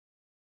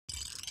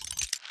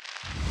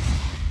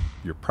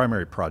your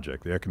primary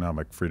project, the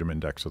Economic Freedom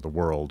Index of the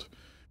World,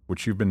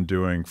 which you've been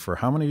doing for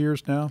how many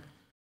years now?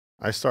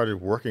 I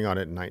started working on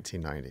it in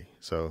 1990,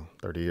 so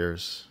 30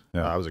 years.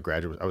 Yeah. I was a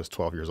graduate. I was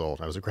 12 years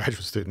old. I was a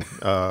graduate student.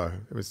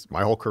 It was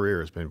my whole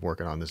career has been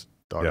working on this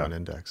doggone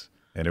index.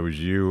 And it was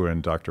you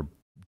and Dr.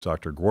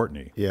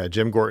 Gortney. Yeah,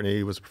 Jim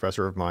Gortney was a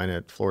professor of mine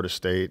at Florida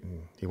State,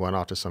 and he went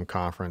off to some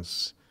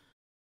conference,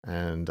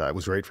 and it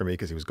was great for me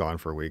because he was gone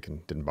for a week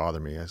and didn't bother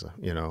me.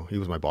 He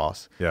was my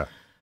boss. Yeah.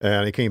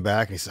 And he came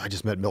back and he said, "I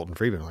just met Milton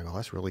Friedman." I'm like, "Oh,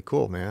 that's really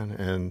cool, man."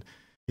 And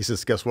he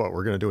says, "Guess what?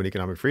 We're going to do an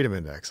economic freedom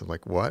index." I'm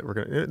like, "What?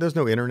 There's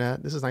no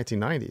internet. This is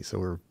 1990." So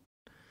we're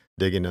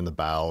digging in the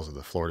bowels of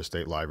the Florida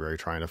State Library,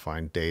 trying to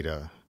find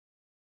data.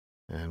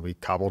 And we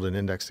cobbled an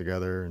index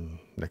together, and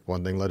like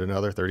one thing led to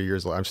another. 30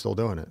 years later, I'm still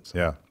doing it. So.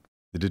 Yeah.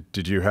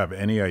 Did you have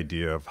any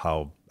idea of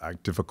how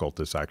difficult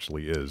this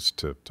actually is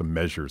to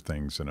measure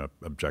things in an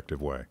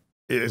objective way?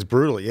 It's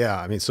brutal,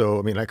 yeah.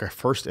 Like our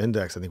first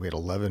index, I think we had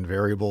 11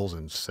 variables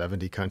in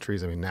 70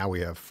 countries. Now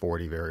we have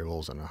 40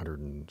 variables in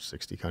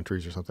 160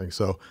 countries or something.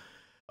 So,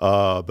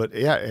 but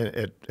yeah,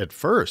 at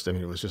first,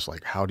 it was just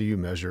like, how do you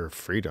measure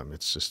freedom?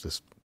 It's just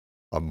this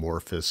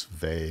amorphous,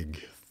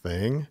 vague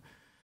thing.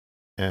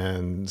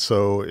 And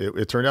so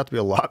it turned out to be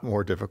a lot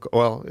more difficult.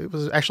 Well, it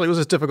was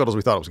as difficult as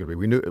we thought it was going to be.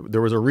 We knew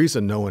there was a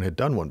reason no one had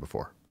done one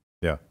before.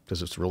 Yeah,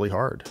 because it's really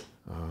hard.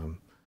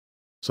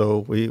 So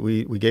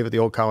we gave it the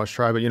old college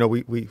try, but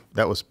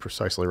that was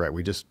precisely right.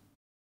 We just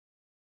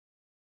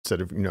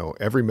said,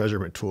 every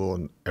measurement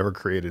tool ever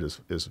created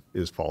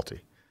is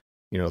faulty.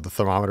 The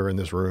thermometer in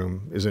this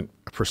room isn't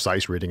a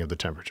precise reading of the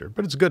temperature,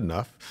 but it's good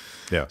enough.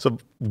 Yeah. So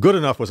good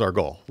enough was our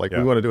goal.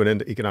 We want to do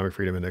an economic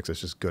freedom index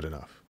that's just good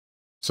enough.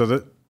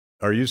 So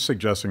are you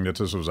suggesting that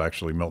this was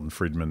actually Milton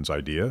Friedman's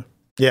idea?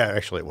 Yeah,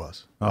 actually it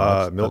was.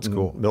 That's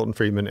cool. Milton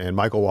Friedman and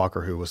Michael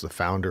Walker, who was the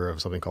founder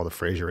of something called the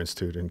Fraser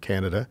Institute in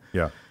Canada.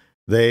 Yeah.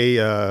 They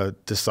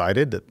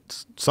decided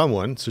that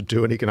someone should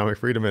do an economic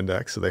freedom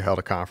index. So they held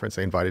a conference.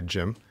 They invited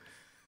Jim.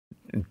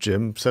 And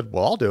Jim said,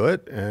 "Well, I'll do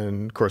it."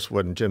 And of course,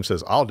 when Jim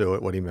says, "I'll do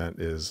it," what he meant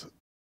is,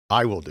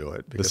 "I will do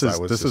it." This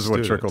is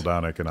what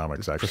trickle-down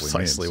economics actually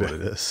means. Precisely what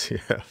it is,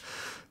 yeah.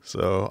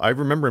 So I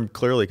remember him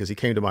clearly because he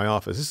came to my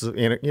office. This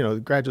is,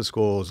 graduate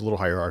school is a little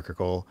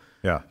hierarchical.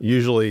 Yeah.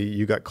 Usually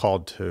you got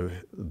called to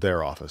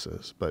their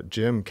offices, but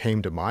Jim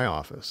came to my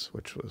office,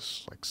 which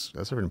was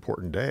that's an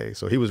important day.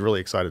 So he was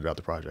really excited about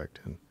the project,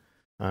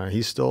 and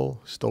he's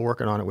still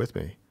working on it with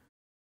me.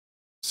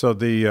 So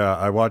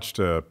I watched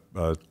a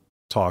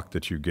talk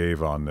that you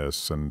gave on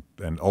this, and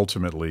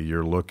ultimately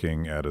you're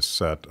looking at a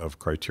set of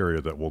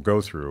criteria that we'll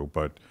go through,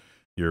 but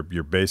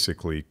you're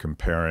basically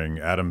comparing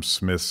Adam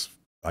Smith's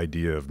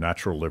idea of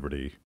natural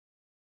liberty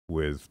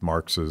with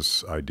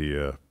Marx's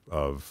idea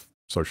of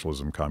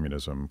socialism,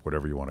 communism,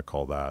 whatever you want to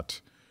call that.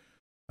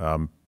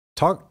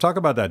 Talk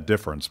about that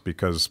difference,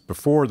 because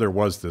before there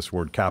was this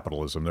word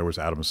capitalism, there was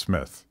Adam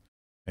Smith,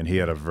 and he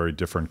had a very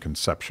different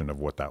conception of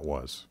what that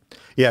was.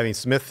 Yeah,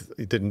 Smith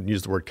didn't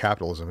use the word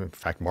capitalism. In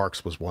fact,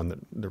 Marx was one that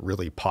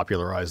really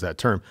popularized that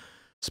term.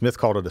 Smith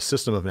called it a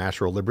system of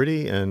natural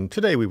liberty, and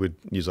today we would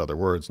use other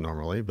words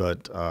normally,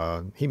 but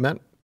he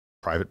meant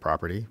private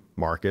property,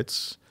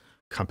 markets,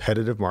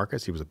 competitive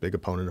markets. He was a big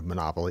opponent of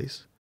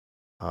monopolies.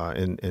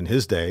 In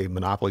his day,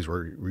 monopolies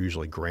were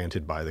usually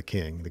granted by the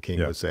king. The king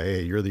would say,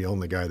 "Hey, you're the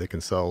only guy that can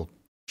sell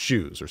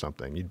shoes," or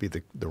something. You'd be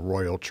the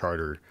Royal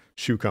Charter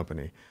Shoe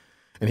Company.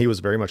 And he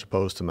was very much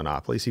opposed to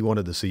monopolies. He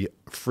wanted to see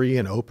free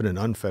and open and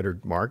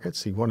unfettered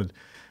markets. He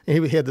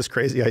had this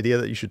crazy idea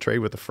that you should trade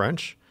with the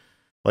French.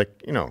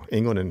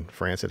 England and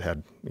France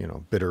had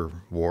bitter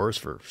wars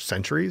for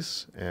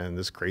centuries. And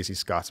this crazy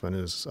Scotsman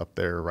is up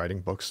there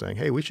writing books saying,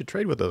 "Hey, we should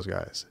trade with those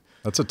guys."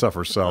 That's a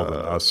tougher sell than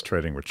us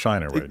trading with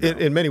China right now.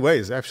 In many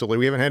ways, actually.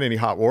 We haven't had any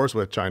hot wars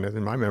with China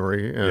in my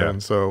memory.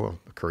 And so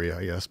Korea,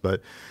 I guess.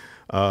 But,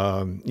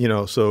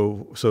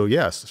 so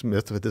yes,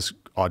 Smith with this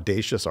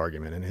audacious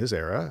argument in his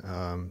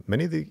era.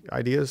 Many of the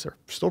ideas are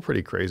still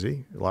pretty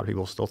crazy. A lot of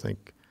people still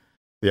think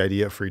the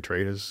idea of free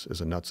trade is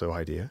a nutso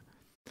idea.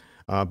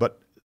 But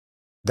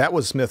that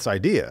was Smith's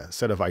idea,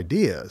 set of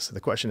ideas.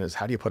 The question is,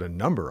 how do you put a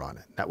number on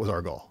it? That was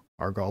our goal.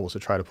 Our goal was to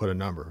try to put a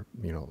number,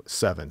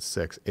 7,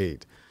 6,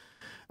 8.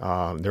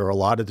 There are a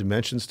lot of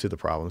dimensions to the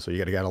problem, so you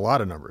got to get a lot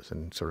of numbers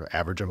and sort of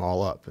average them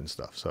all up and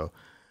stuff. So,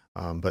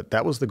 but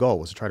that was the goal,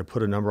 was to try to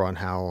put a number on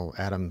how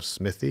Adam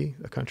Smithy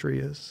a country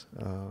is.